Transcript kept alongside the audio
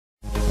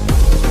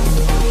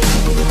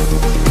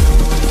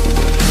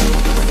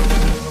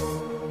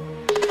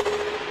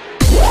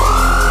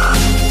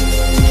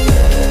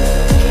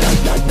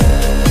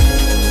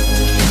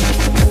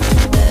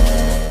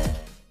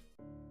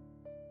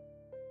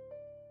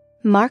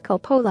Marco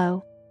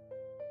Polo.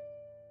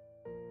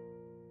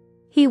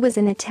 He was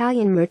an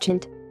Italian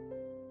merchant.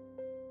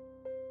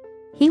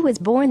 He was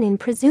born in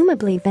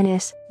presumably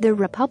Venice, the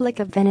Republic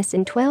of Venice,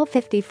 in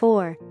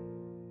 1254.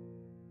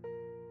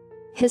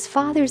 His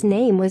father's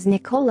name was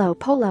Niccolo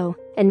Polo,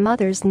 and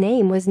mother's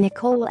name was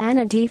Nicole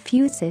Anna di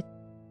Fusit.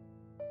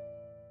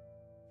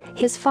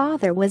 His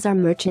father was a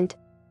merchant.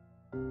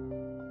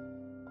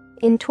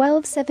 In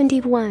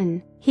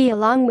 1271, he,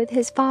 along with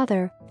his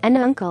father and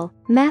uncle,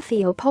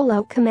 Matteo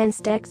Polo,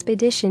 commenced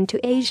expedition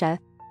to Asia.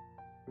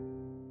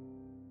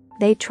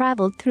 They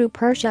traveled through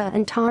Persia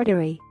and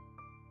Tartary.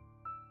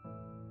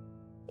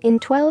 In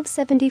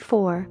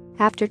 1274,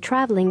 after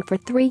traveling for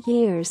 3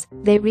 years,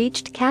 they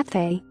reached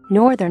Cathay,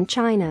 northern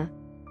China.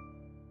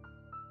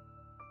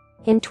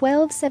 In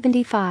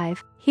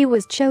 1275, he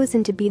was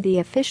chosen to be the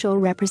official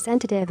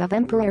representative of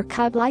Emperor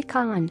Kublai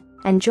Khan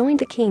and joined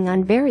the king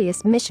on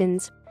various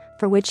missions,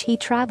 for which he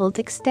traveled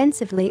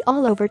extensively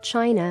all over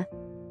China.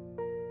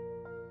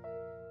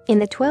 In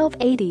the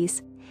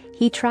 1280s,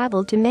 he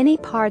traveled to many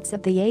parts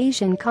of the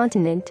Asian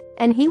continent,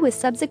 and he was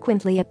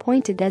subsequently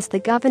appointed as the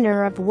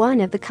governor of one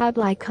of the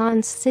Kublai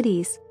Khan's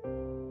cities.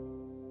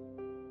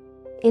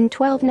 In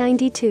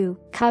 1292,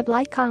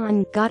 Kublai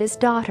Khan got his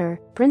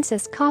daughter,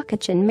 Princess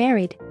Kokachin,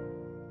 married.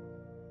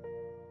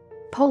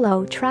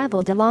 Polo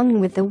traveled along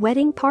with the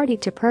wedding party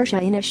to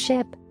Persia in a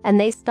ship, and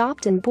they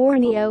stopped in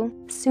Borneo,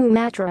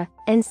 Sumatra,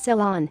 and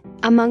Ceylon,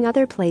 among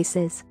other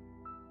places.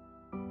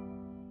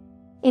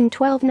 In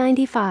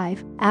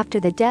 1295, after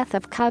the death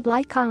of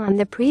Kublai Khan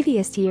the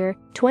previous year,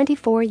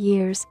 24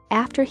 years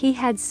after he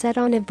had set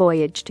on a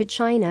voyage to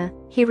China,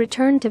 he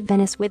returned to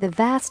Venice with a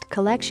vast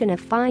collection of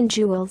fine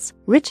jewels,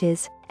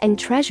 riches, and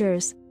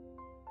treasures.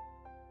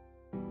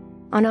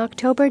 On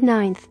October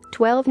 9,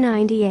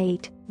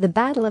 1298, the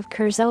Battle of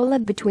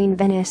Curzola between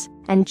Venice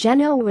and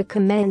Genoa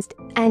commenced,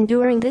 and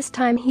during this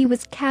time he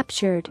was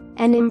captured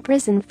and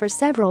imprisoned for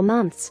several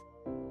months.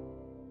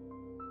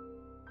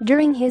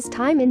 During his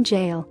time in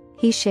jail,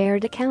 he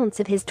shared accounts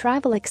of his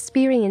travel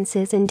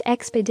experiences and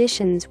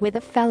expeditions with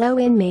a fellow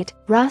inmate,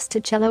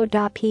 Rustichello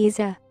da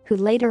Pisa, who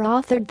later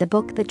authored the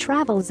book The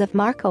Travels of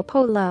Marco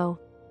Polo.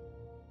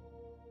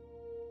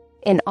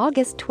 In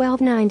August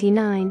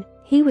 1299,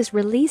 he was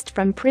released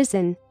from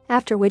prison,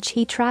 after which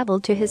he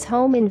traveled to his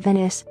home in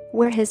Venice,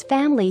 where his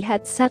family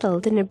had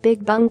settled in a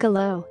big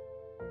bungalow.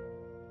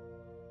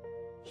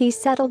 He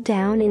settled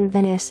down in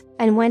Venice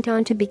and went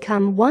on to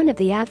become one of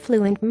the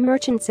affluent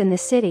merchants in the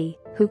city,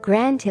 who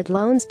granted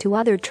loans to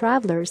other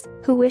travelers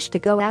who wished to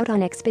go out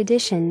on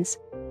expeditions.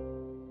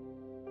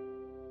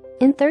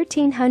 In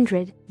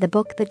 1300, the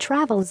book The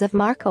Travels of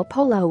Marco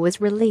Polo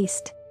was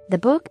released. The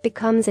book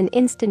becomes an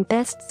instant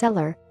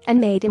bestseller and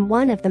made him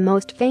one of the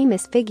most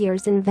famous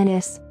figures in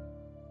Venice.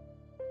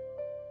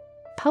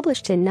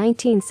 Published in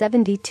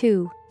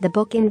 1972, the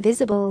book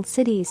Invisible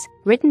Cities,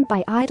 written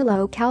by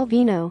Italo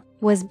Calvino,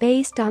 was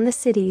based on the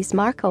cities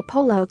Marco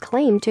Polo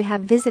claimed to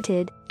have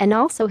visited and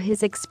also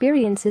his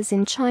experiences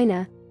in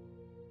China.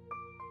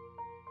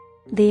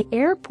 The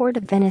airport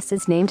of Venice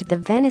is named the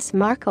Venice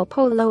Marco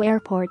Polo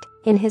Airport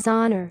in his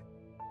honor.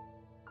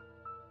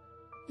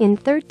 In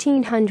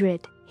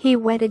 1300, he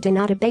wedded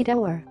Donata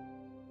Badoer.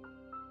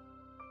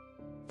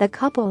 The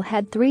couple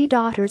had 3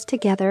 daughters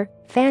together,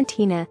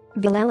 Fantina,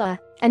 Villela,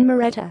 and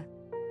Maretta.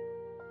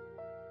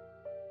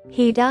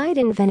 He died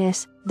in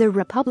Venice, the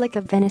Republic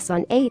of Venice,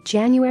 on 8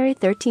 January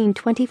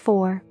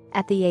 1324,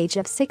 at the age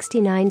of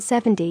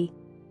 69-70.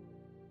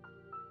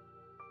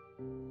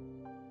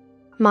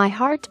 "My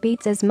heart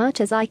beats as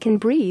much as I can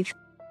breathe,"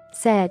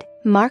 said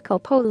Marco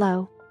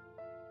Polo.